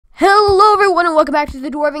Hello everyone and welcome back to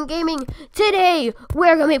the Dwarven Gaming. Today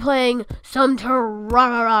we're going to be playing some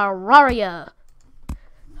Terraria.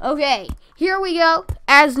 Okay, here we go.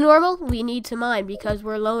 As normal, we need to mine because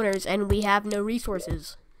we're loners and we have no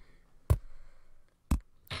resources.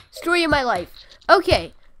 Story of my life.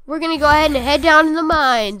 Okay, we're going to go ahead and head down to the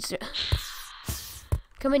mines.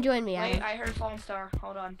 Come and join me, Adam. Wait, I heard falling star.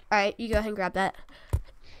 Hold on. Alright, you go ahead and grab that.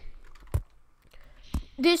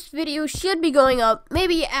 This video should be going up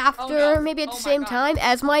maybe after, maybe at the same time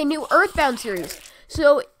as my new Earthbound series.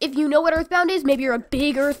 So if you know what Earthbound is, maybe you're a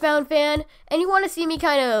big Earthbound fan, and you want to see me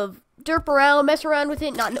kind of derp around, mess around with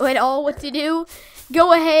it, not know at all what to do,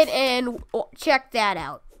 go ahead and check that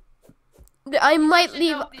out. I might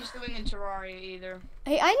leave. I don't know what he's doing in Terraria either.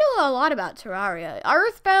 Hey, I know a lot about Terraria.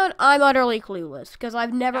 Earthbound, I'm utterly clueless because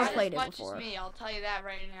I've never played it before. Not as much as me, I'll tell you that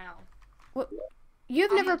right now. What?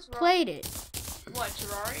 You've never played it. What,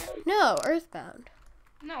 Terraria? No, Earthbound.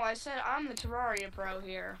 No, I said I'm the Terraria pro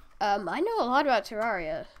here. I know a lot about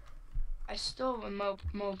Terraria. I still am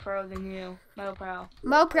more pro than you. Mo pro.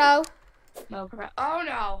 Mo pro. Mo pro. Oh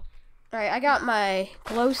no! Alright, I got my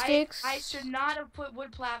glow sticks. I should not have put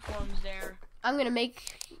wood platforms there. I'm gonna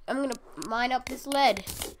mine up this lead.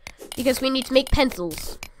 Because we need to make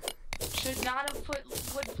pencils. Should not have put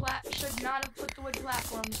the wood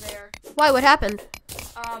platforms there. Why, what happened?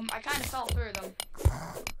 I kinda fell through them.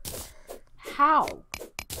 How?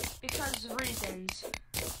 Because of reasons.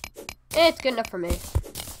 It's good enough for me.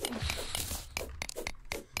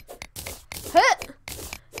 Huh?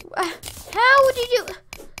 How did you...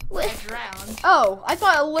 I drowned. Oh, I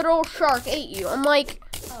thought a literal shark ate you. I'm like...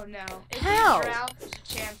 Oh no. If how? you drown, there's a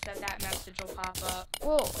chance that message will pop up.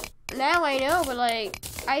 Well, now I know, but like,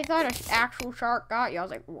 I thought an actual shark got you. I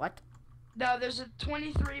was like, what? No, there's a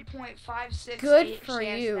 23.56 good for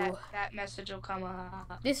chance you. that message will come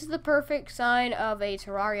up. This is the perfect sign of a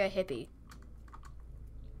Terraria hippie.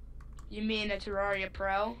 You mean a Terraria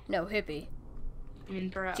pro? No, hippie. You mean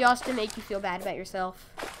pro? Just to make you feel bad about yourself.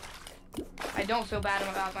 I don't feel bad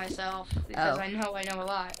about myself because I know a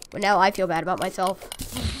lot. Well, now I feel bad about myself.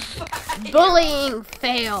 Bullying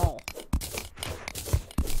fail.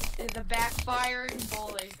 The backfiring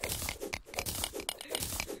bully.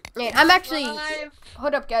 Man, I'm actually...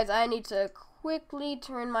 Hold up, guys. I need to quickly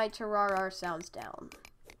turn my Terraria sounds down.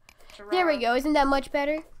 There we go. Isn't that much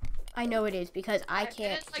better? I know it is because I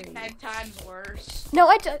can't. It's like 10 times worse. No,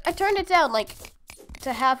 I turned it down like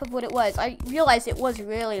to half of what it was. I realized it was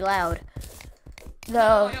really loud.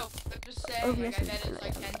 No. No, I'm just saying. Like, I bet it's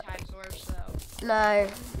like 10 times worse though. No.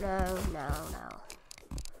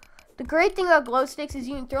 The great thing about glow sticks is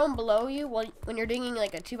you can throw them below you when you're digging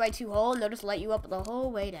like a 2x2 hole, and they'll just light you up the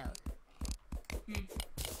whole way down.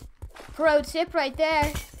 Pro tip right there.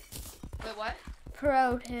 Wait, what?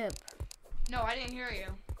 Pro tip. No, I didn't hear you.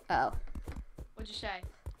 Oh. What'd you say?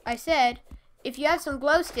 I said, if you have some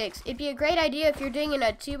glow sticks, it'd be a great idea if you're digging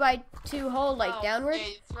a 2x2 hole like downward. Yeah,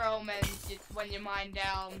 you throw them and when you mine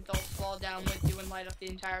down, they'll fall down with you and light up the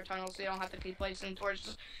entire tunnel so you don't have to keep placing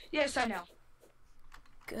torches. Yes, I know.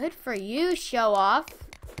 Good for you, show off.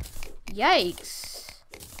 Yikes.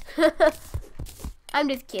 I'm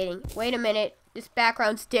just kidding. Wait a minute. This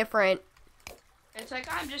background's different. It's like,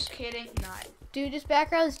 I'm just kidding. Not. Dude, this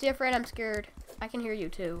background's different. I'm scared. I can hear you,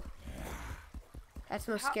 too. That's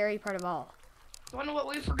the most scary part of all. I wonder what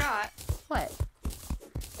we forgot. What?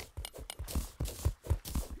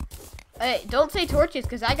 Hey, don't say torches,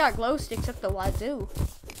 because I got glow sticks up the wazoo.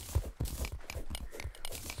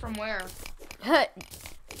 From where?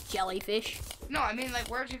 Jellyfish. No, I mean, like,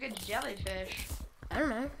 where'd you get jellyfish? I don't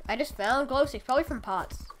know. I just found glow sticks, probably from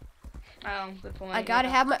pots. Oh, good point. I gotta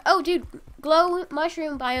have my... Oh, dude, glow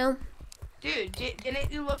mushroom biome. Dude,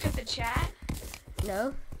 didn't you look at the chat?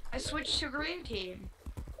 No. I switched to green team.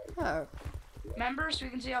 Oh. Remember, so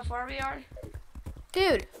we can see how far we are?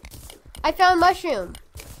 Dude, I found mushroom.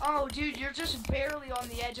 Oh, dude, you're just barely on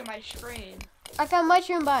the edge of my screen. I found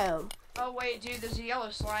mushroom biome. Oh, wait, dude, there's a yellow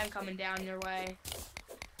slime coming down your way.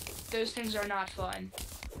 Those things are not fun.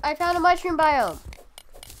 I found a mushroom biome.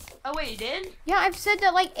 Oh, wait, you did? Yeah, I've said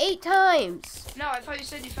that like 8 times. No, I thought you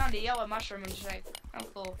said you found a yellow mushroom and just like, oh,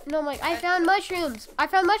 cool. No, I'm like, I found mushrooms. I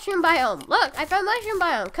found mushroom biome. Look, I found mushroom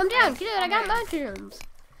biome. Come down, get it. I got mushrooms.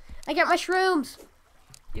 I got mushrooms.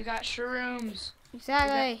 You got shrooms.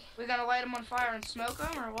 Exactly. We gotta light them on fire and smoke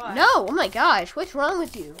them, or what? No, oh my gosh, what's wrong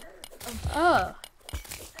with you?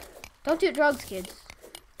 Don't do drugs, kids.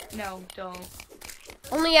 No, don't.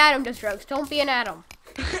 Only Adam does drugs. Don't be an Adam.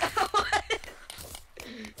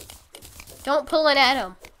 Don't pull an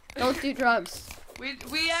Adam. Don't do drugs.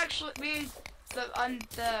 We actually,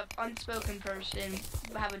 the unspoken person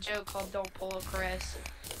have a joke called "Don't pull a Chris."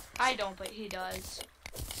 I don't, but he does.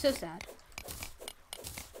 So sad.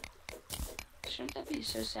 Shouldn't that be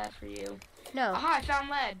so sad for you? No. Aha, I found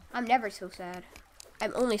lead. I'm never so sad.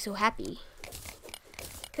 I'm only so happy.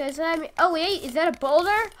 Cause I'm. Oh wait, is that a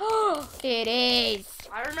boulder? It is.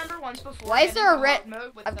 I remember once before. Why is there a red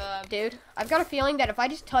mode with dude? I've got a feeling that if I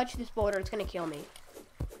just touch this boulder, it's gonna kill me.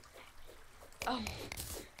 Oh.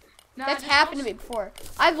 No, That's happened to me before.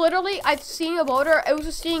 I've seen a boulder. I was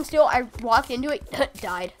just sitting still. I walked into it,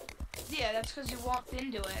 died. Yeah, that's because you walked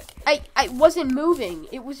into it. I wasn't moving.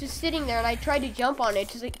 It was just sitting there, and I tried to jump on it.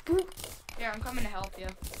 Just like. Boop. Here, I'm coming to help you.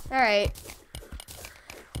 All right.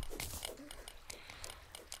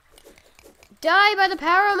 Die by the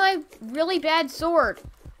power of my really bad sword.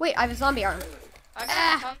 Wait, I have a zombie arm. I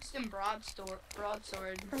got a tungsten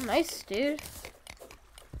broadsword. Oh, nice, dude.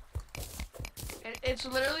 It's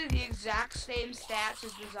literally the exact same stats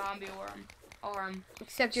as the zombie arm.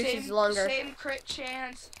 Except yours is longer. Same crit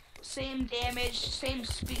chance, same damage, same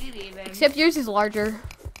speed even. Except yours is larger.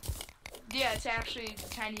 Yeah, it's actually the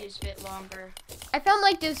tiniest bit longer. I found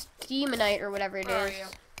like this demonite or whatever it Where is. are you?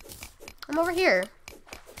 I'm over here.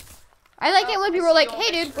 I like it when people are like,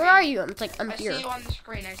 hey dude, where are you? I'm like, I'm here. I see you on the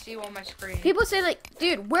screen. I see you on my screen. People say like,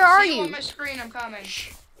 dude, where are you? I see you on my screen. I'm coming.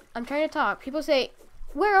 Shh. I'm trying to talk. People say,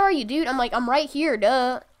 where are you, dude? I'm like, I'm right here,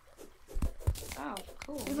 duh. Oh,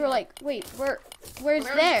 cool. People are like, wait, where's Where's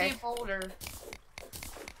there? the boulder?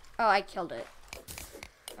 Oh, I killed it.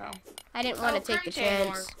 Oh. I didn't want to take the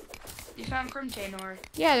chance. You found Crimtanor.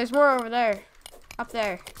 Yeah, there's more over there. Up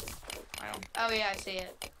there. Oh yeah, I see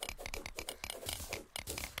it.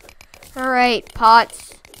 Alright,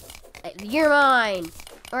 Pots. You're mine.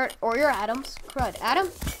 Or you're Adam's. Crud. Adam?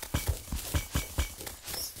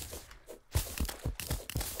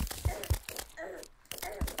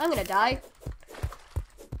 I'm gonna die.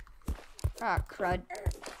 Ah, crud.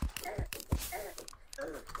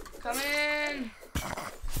 Come in.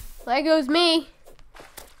 There goes me.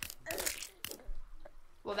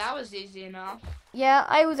 Well, that was easy enough. Yeah,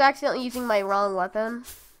 I was accidentally using my wrong weapon.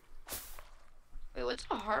 Wait, what's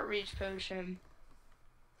a heart reach potion?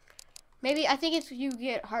 Maybe, I think it's you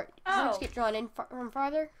get hearts get drawn in from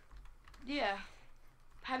farther. Yeah.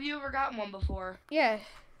 Have you ever gotten one before? Yeah.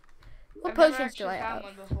 What I've never potions do I actually have?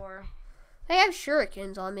 found one before. I have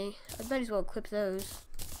shurikens on me. I might as well equip those.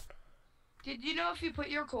 Did you know if you put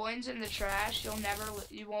your coins in the trash, you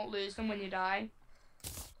won't lose them when you die?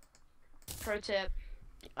 Pro tip.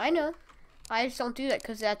 I know. I just don't do that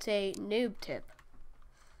because that's a noob tip.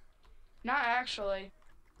 Not actually.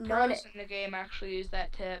 Pros in the game actually use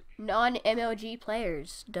that tip. Non-MLG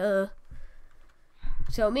players. Duh.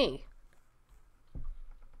 So me.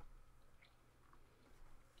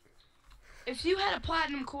 If you had a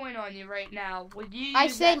platinum coin on you right now, would you use I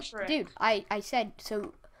said, that trick? dude, I said,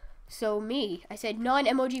 so me. I said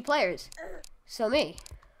non-MLG players. So me.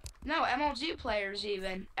 No, MLG players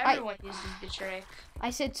even. Everyone uses the trick. I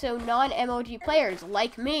said, so non-MLG players,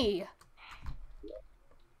 like me.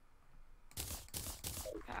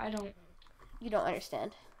 I don't. You don't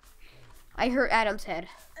understand. I hurt Adam's head.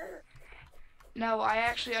 No, I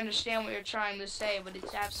actually understand what you're trying to say, but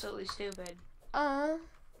it's absolutely stupid.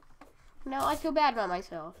 Now I feel bad about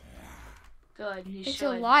myself. Good, you It's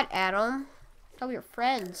should. a lot, Adam. Oh, we're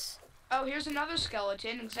friends. Oh, here's another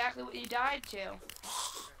skeleton, exactly what you died to.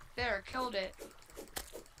 There, killed it.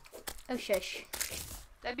 Oh, shush.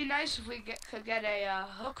 That'd be nice if we could get a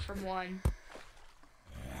hook from one.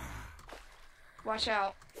 Watch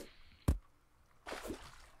out.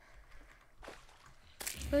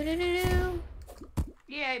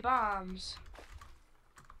 Yay, bombs.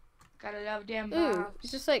 Gotta love damn bombs. Ooh,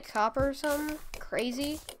 is this like copper or something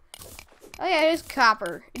crazy? Oh yeah, it is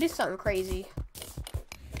copper. It is something crazy.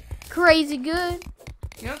 Crazy good.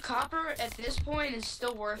 You know, copper at this point is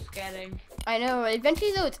still worth getting. I know.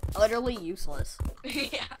 Eventually, though, it's utterly useless.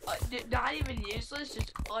 Yeah, not even useless,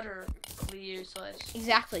 just utterly useless.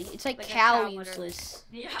 Exactly. It's like Like a cow cow useless.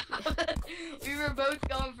 Yeah. We were both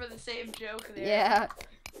going for the same joke there. Yeah.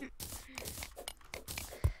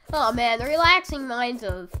 Oh man, the relaxing minds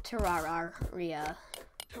of Terraria.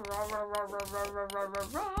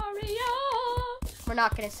 We're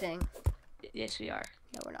not gonna sing. Yes, we are.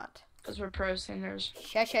 No, we're not. Because we're pro singers.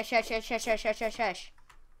 Shush, shush, shush, shush, shush, shush, shush, shush, shush.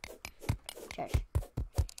 Shush.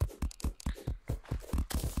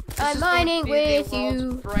 I'm mining with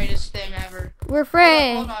you. Brightest thing ever. We're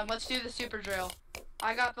friends. Hold on, let's do the super drill.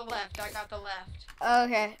 I got the left.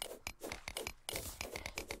 Okay.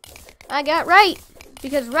 I got right.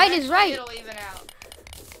 Because right is right. It'll even out.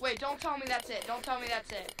 Wait, don't tell me that's it. Don't tell me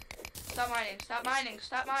that's it. Stop mining. Stop mining.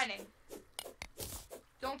 Stop mining.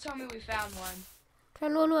 Don't tell me we found one.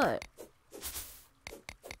 Found one what?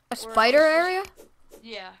 A spider area?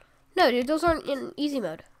 Yeah. No, dude, those aren't in easy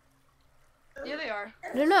mode. Yeah, they are.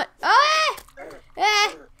 They're not. Ah!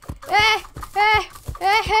 Ah! Ah! Ah!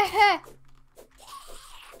 Ah!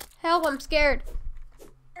 Help, I'm scared.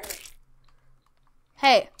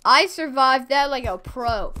 Hey, I survived that like a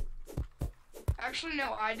pro. Actually,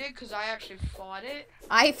 no, I did because I actually fought it.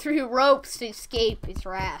 I threw ropes to escape his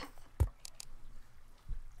wrath.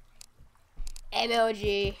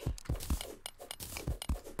 MLG.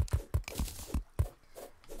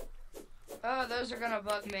 Oh, those are gonna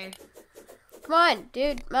bug me. Come on,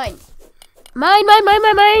 dude. Mine.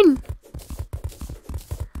 Mine.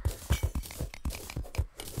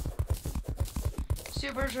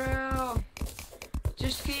 Super drill.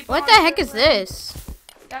 Just keep What on the heck is drilling. this?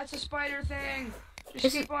 That's a spider thing.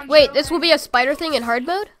 Just keep on Wait, drilling. this will be a spider thing in hard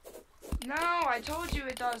mode? No, I told you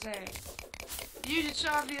it doesn't. You just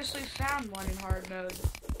obviously found one in hard mode.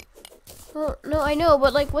 Well, no, I know,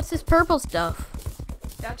 but like, what's this purple stuff?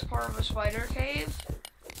 That's part of a spider cave.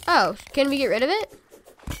 Oh, can we get rid of it?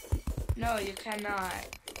 No, you cannot.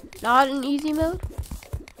 Not in easy mode?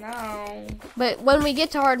 No. But when we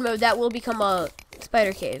get to hard mode, that will become a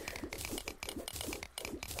spider cave.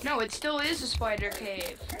 No, it still is a spider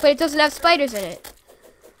cave. But it doesn't have spiders in it.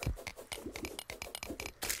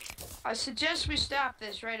 I suggest we stop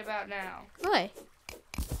this right about now. Why?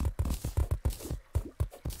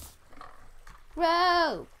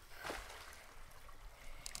 Whoa!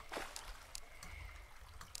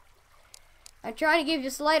 I'm trying to give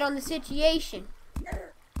just light on the situation.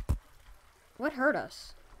 What hurt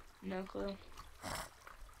us? No clue.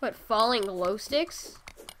 What, falling glow sticks?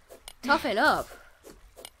 Toughen up.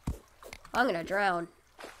 I'm gonna drown.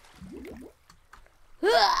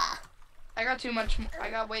 Ah! I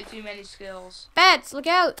got way too many skills. Bats, look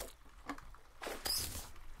out!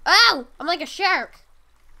 Ow! I'm like a shark.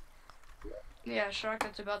 Yeah, shark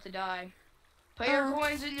that's about to die. Put your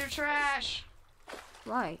coins in your trash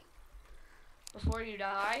Why? before you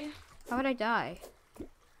die. How would I die?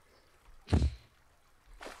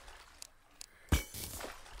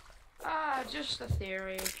 Ah, just a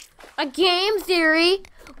theory. A game theory?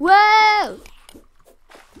 Whoa!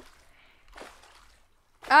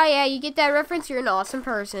 Oh yeah, you get that reference? You're an awesome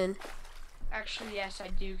person. Actually, yes, I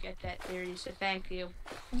do get that theory, so thank you.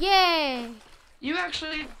 Yay! You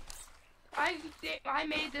actually... I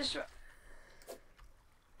made this...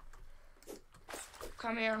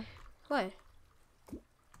 Come here. What?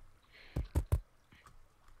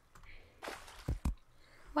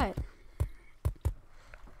 What?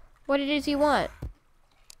 What it is you want?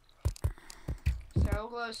 Throw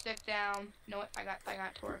glow stick down. No, I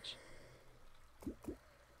got torch.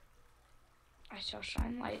 I shall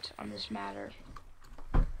shine light on this matter.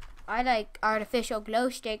 I like artificial glow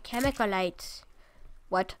stick chemical lights.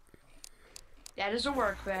 What? That is a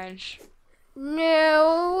workbench.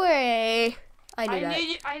 No way. I knew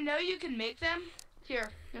that. I know you can make them.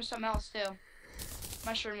 Here, there's something else too.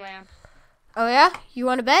 Mushroom lamp. Oh yeah? You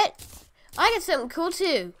want to bet? I got something cool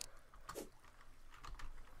too.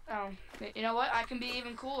 Oh, you know what? I can be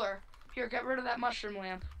even cooler. Here, get rid of that mushroom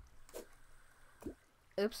lamp.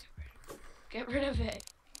 Oops. Get rid of it.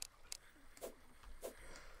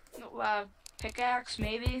 Pickaxe,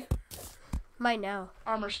 maybe? Mine now.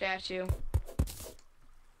 Armor statue.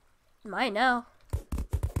 Mine now.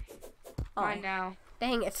 Oh, Mine now.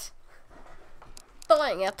 dang it.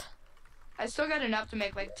 Dang it. I still got enough to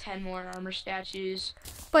make like 10 more armor statues.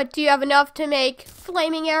 But do you have enough to make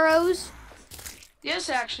flaming arrows? Yes,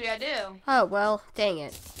 actually, I do. Oh, well, dang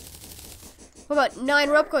it. What about 9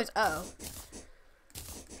 rope coins? Uh oh.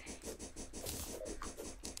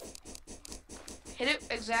 Hit it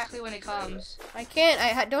exactly when it comes. I can't.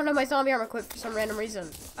 I don't have my zombie armor equipped for some random reason.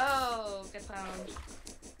 Oh, get found.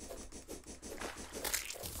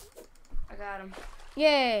 I got him.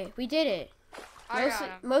 Yay, we did it. I got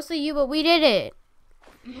him. Mostly you, but we did it.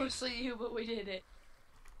 Mostly you, but we did it.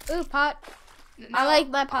 Ooh, pot. No, I like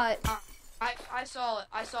my pot. I saw it.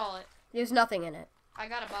 I saw it. There's nothing in it. I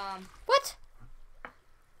got a bomb. What?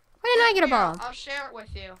 Why didn't I get a Here, bomb? I'll share it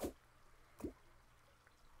with you.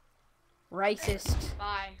 Racist.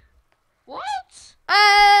 Bye. What?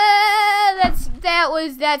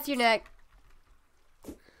 That's your neck.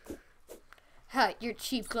 Huh, your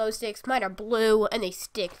cheap glow sticks. Mine are blue and they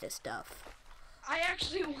stick to stuff. I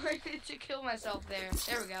actually wanted to kill myself there.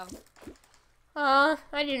 There we go. I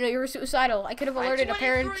didn't know you were suicidal. I could have alerted a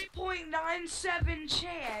parent. 23.97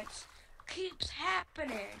 chance keeps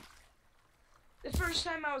happening. The first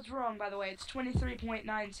time I was wrong, by the way. It's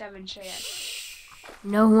 23.97 chance.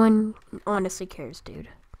 No one honestly cares, dude.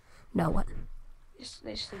 No one. Yes,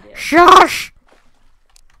 they do. Shush!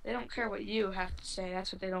 They don't care what you have to say.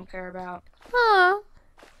 That's what they don't care about. Huh.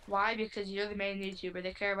 Why? Because you're the main YouTuber.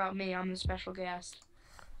 They care about me. I'm the special guest.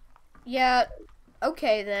 Yeah.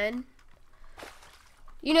 Okay, then.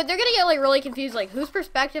 You know, they're gonna get, like, really confused. Like, whose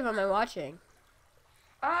perspective am I watching?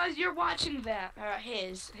 You're watching that.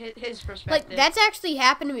 His perspective. Like, that's actually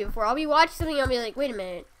happened to me before. I'll be watching something and I'll be like, wait a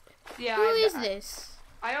minute. Yeah. Who is this?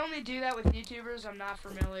 I only do that with YouTubers I'm not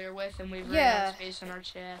familiar with, and we've ran out of space on our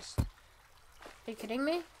chest. Are you kidding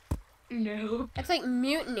me? No. That's like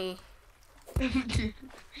mutiny.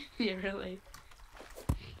 Yeah, really.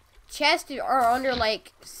 Chests are under,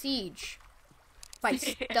 like, siege. By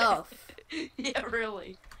stuff. Yeah,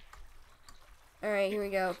 really. Alright, here we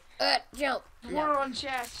go. Jump. We're on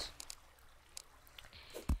chest.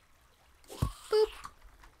 Boop.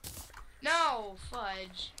 No,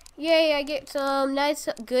 fudge. Yay, I get some nice,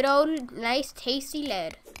 good old, nice, tasty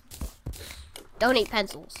lead. Don't eat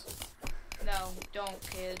pencils. No, don't,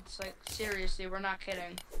 kids. Like, seriously, we're not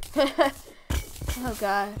kidding. Oh,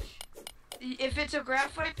 gosh. If it's a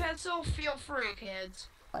graphite pencil, feel free, kids.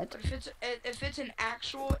 What? But if it's an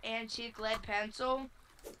actual antique lead pencil,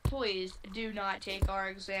 please do not take our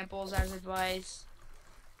examples as advice.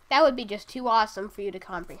 That would be just too awesome for you to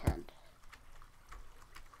comprehend.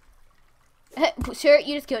 Sir,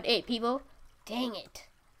 you just killed 8 people? Dang it.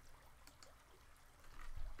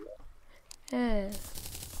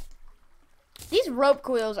 These rope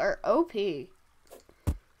coils are OP.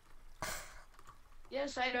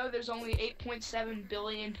 Yes, I know there's only 8.7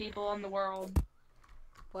 billion people in the world.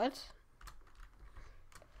 What?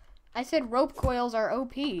 I said rope coils are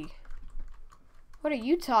OP. What are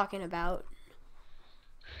you talking about?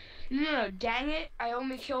 No, dang it. I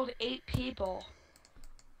only killed 8 people.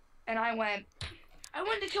 And I went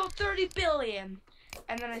to kill 30 billion.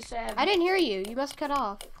 And then I said... I didn't hear you. You must cut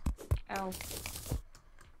off. Oh.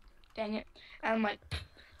 Dang it. And I'm like,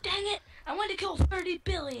 dang it. I want to kill 30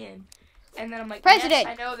 billion. And then I'm like, President, yes,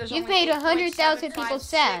 I know there's you've only made 100,000 people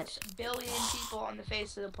sad. 8.756 billion people on the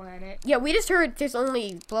face of the planet. Yeah, we just heard there's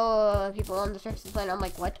only people on the surface of the planet. I'm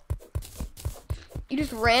like, what? You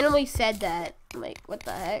just randomly said that. I'm like, what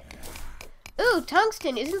the heck? Ooh,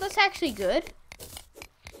 tungsten. Isn't this actually good?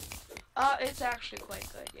 It's actually quite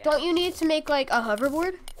good, yeah. Don't you need to make, like, a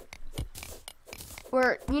hoverboard?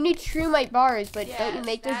 Or you need shroomite bars, but yes, don't you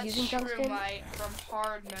make those using tungsten? Shroomite from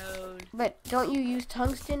hard mode. But don't you use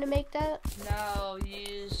tungsten to make that? No,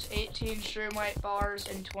 use 18 shroomite bars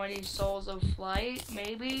and 20 souls of flight,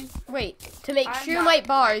 maybe? Wait, to make I'm shroomite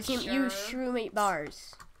bars, you sure. use shroomite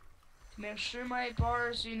bars. To make shroomite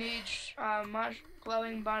bars, you need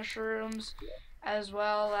glowing mushrooms, as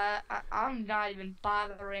well. I'm not even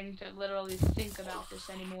bothering to literally think about this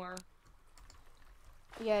anymore.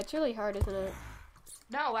 Yeah, it's really hard, isn't it?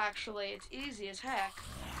 No, actually, it's easy as heck.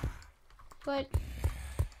 But,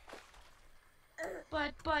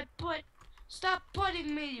 stop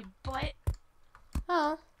butting me, you butt.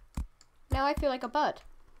 oh, now I feel like a butt.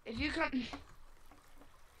 If you come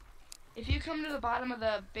to the bottom of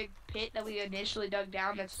the big pit that we initially dug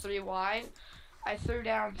down, that's 3 wide, I threw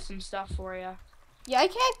down some stuff for you. Yeah, I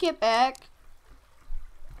can't get back.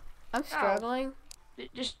 I'm struggling.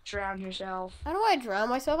 Just drown yourself. How do I drown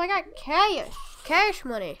myself? I got cash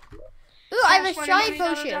money. Ooh, I have a shine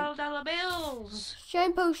potion. Dollar bills.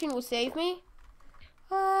 Shine potion will save me.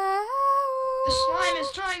 The slime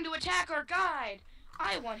is trying to attack our guide.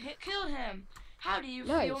 I one-hit killed him. How do you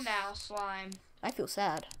feel now, slime? I feel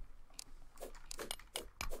sad.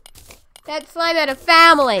 That slime had a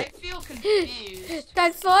family. I feel confused.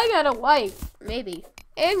 That slime had a wife, maybe,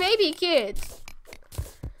 and maybe kids.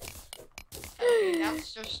 Okay,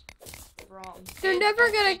 that's just wrong. They're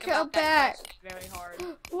never gonna come back. Very hard.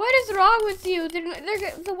 What is wrong with you?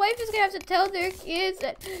 The wife is gonna have to tell their kids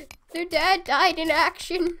that their dad died in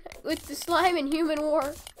action with the slime and human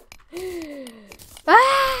war.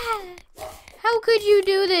 Ah! How could you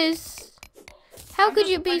do this? How could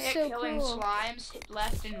you be so killing cruel? slimes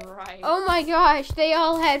left and right. Oh my gosh, they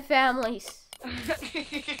all had families.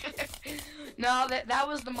 No, that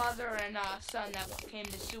was the mother and son that came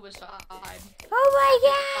to suicide. Oh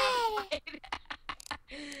my god!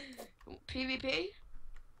 PvP?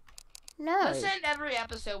 No. Let's end every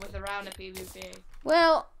episode with a round of PvP.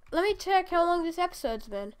 Well, let me check how long this episode's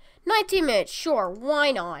been. 19 minutes, sure,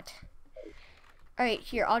 why not? Alright,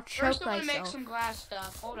 here, I'll choke First, I want to myself. make some glass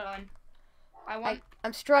stuff. Hold on.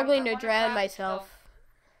 I'm struggling to wanna drown craft myself.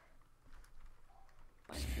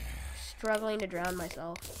 Struggling to drown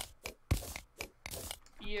myself.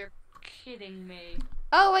 You're kidding me.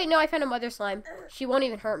 Oh, wait, no, I found a mother slime. She won't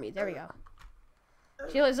even hurt me. There we go.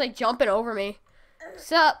 She was, like, jumping over me.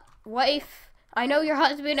 Sup, wife? I know your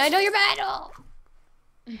husband. I know your battle.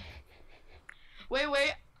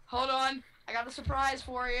 Wait. Hold on. I got a surprise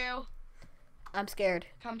for you. I'm scared.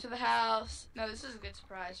 Come to the house. No, this is a good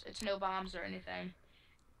surprise. It's no bombs or anything.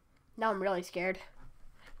 Now I'm really scared.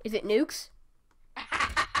 Is it nukes?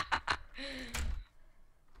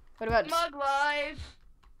 What about Mug life?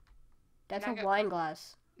 That's now a wine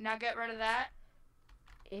glass. Now get rid of that.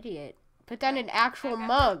 Idiot. Put down an actual Now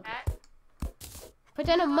mug. that. Put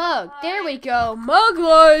down a mug. There we go. Mug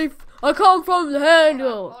life. I come from the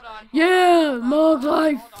handle. Hold on. Yeah, mug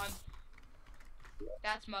life. Hold on.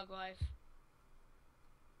 That's mug life.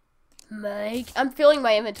 Mike, I'm filling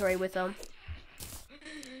my inventory with them.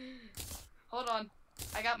 Hold on.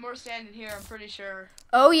 I got more sand in here, I'm pretty sure.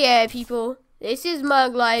 Oh yeah, people. This is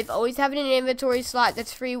mug life. Always having an inventory slot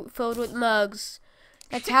that's filled with mugs.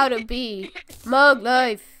 That's how to be. Mug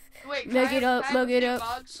life. Wait, Mug it up, mug it up.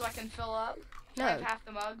 Mugs so I can fill up? Can I have half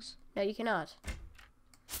the mugs? No, you cannot.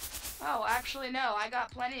 Oh, actually no. I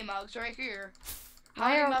got plenty of mugs right here.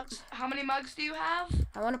 How many mugs do you have?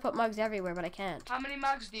 I want to put mugs everywhere, but I can't. How many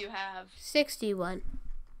mugs do you have? 61.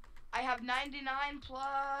 I have 99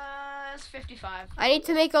 plus 55. I need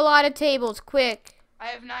to make a lot of tables, quick. I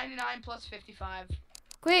have 99 plus 55.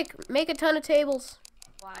 Quick, make a ton of tables.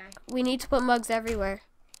 Why? We need to put mugs everywhere.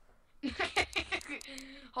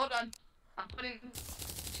 Hold on. I'm putting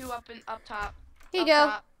 2 up top. Here you go.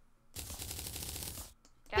 Top.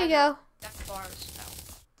 Here you go. That's bars. No.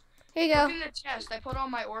 Here you go. Look in the chest. I put all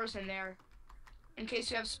my ores in there. In case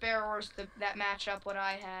you have spare ores that match up what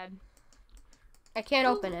I had. I can't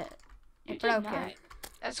open it. You It's did broken. not.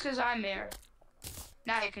 That's because I'm there.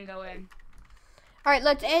 Now you can go in. Alright,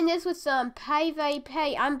 let's end this with some pay.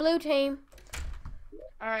 I'm blue team.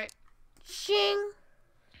 Alright. Shing.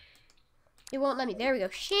 It won't let me. There we go.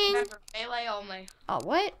 Shing. Remember, melee only. Oh,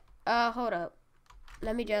 what? Hold up.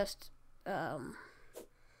 Let me just,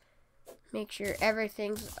 make sure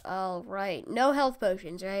everything's alright. No health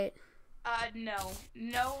potions, right? No.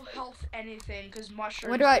 No health anything, because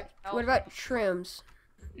mushrooms... What about shrooms?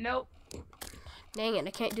 Nope. Dang it,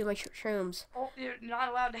 I can't do my shrooms. Oh, you're not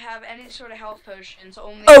allowed to have any sort of health potions,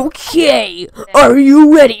 only... Okay, are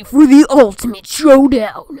you ready for the ultimate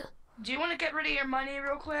showdown? Do you want to get rid of your money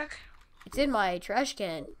real quick? It's in my trash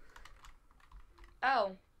can.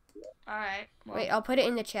 Oh. Alright. Well, Wait, I'll put it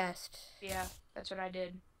in the chest. yeah, that's what I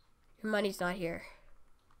did. Your money's not here.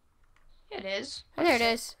 It is. Oh, there it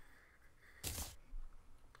is.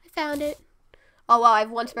 I found it. Oh, wow, I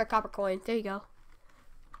have 1 spare copper coin. There you go.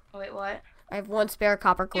 Wait, what? I have 1 spare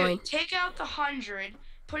copper coin. Dude, take out the 100,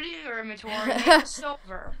 put it in your inventory, and make it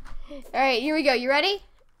silver. Alright, here we go. You ready?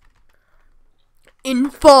 In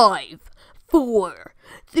 5, 4,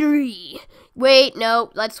 3. Wait,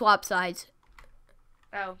 no. Let's swap sides.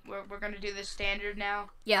 Oh, we're gonna do this standard now?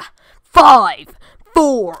 Yeah. 5,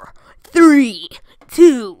 4, 3,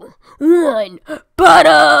 2, 1.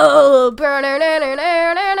 Butter!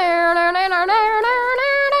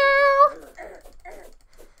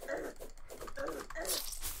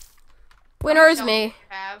 Winner is me. You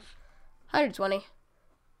have? 120.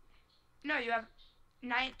 No, you have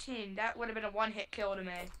 19. That would have been a one-hit kill to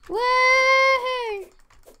me. Way!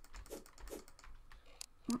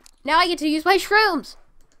 Now I get to use my shrooms.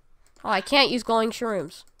 Oh, I can't use glowing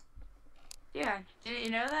shrooms. Yeah, didn't you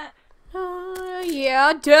know that?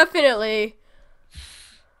 Yeah, definitely.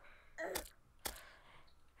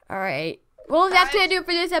 Alright. Well, that's going to do it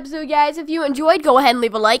for this episode, guys. If you enjoyed, go ahead and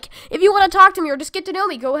leave a like. If you want to talk to me or just get to know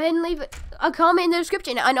me, go ahead and leave a comment in the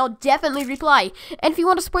description, and I'll definitely reply. And if you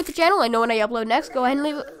want to support the channel and know when I upload next, go ahead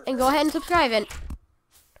and subscribe. And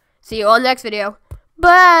see you all in the next video.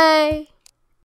 Bye!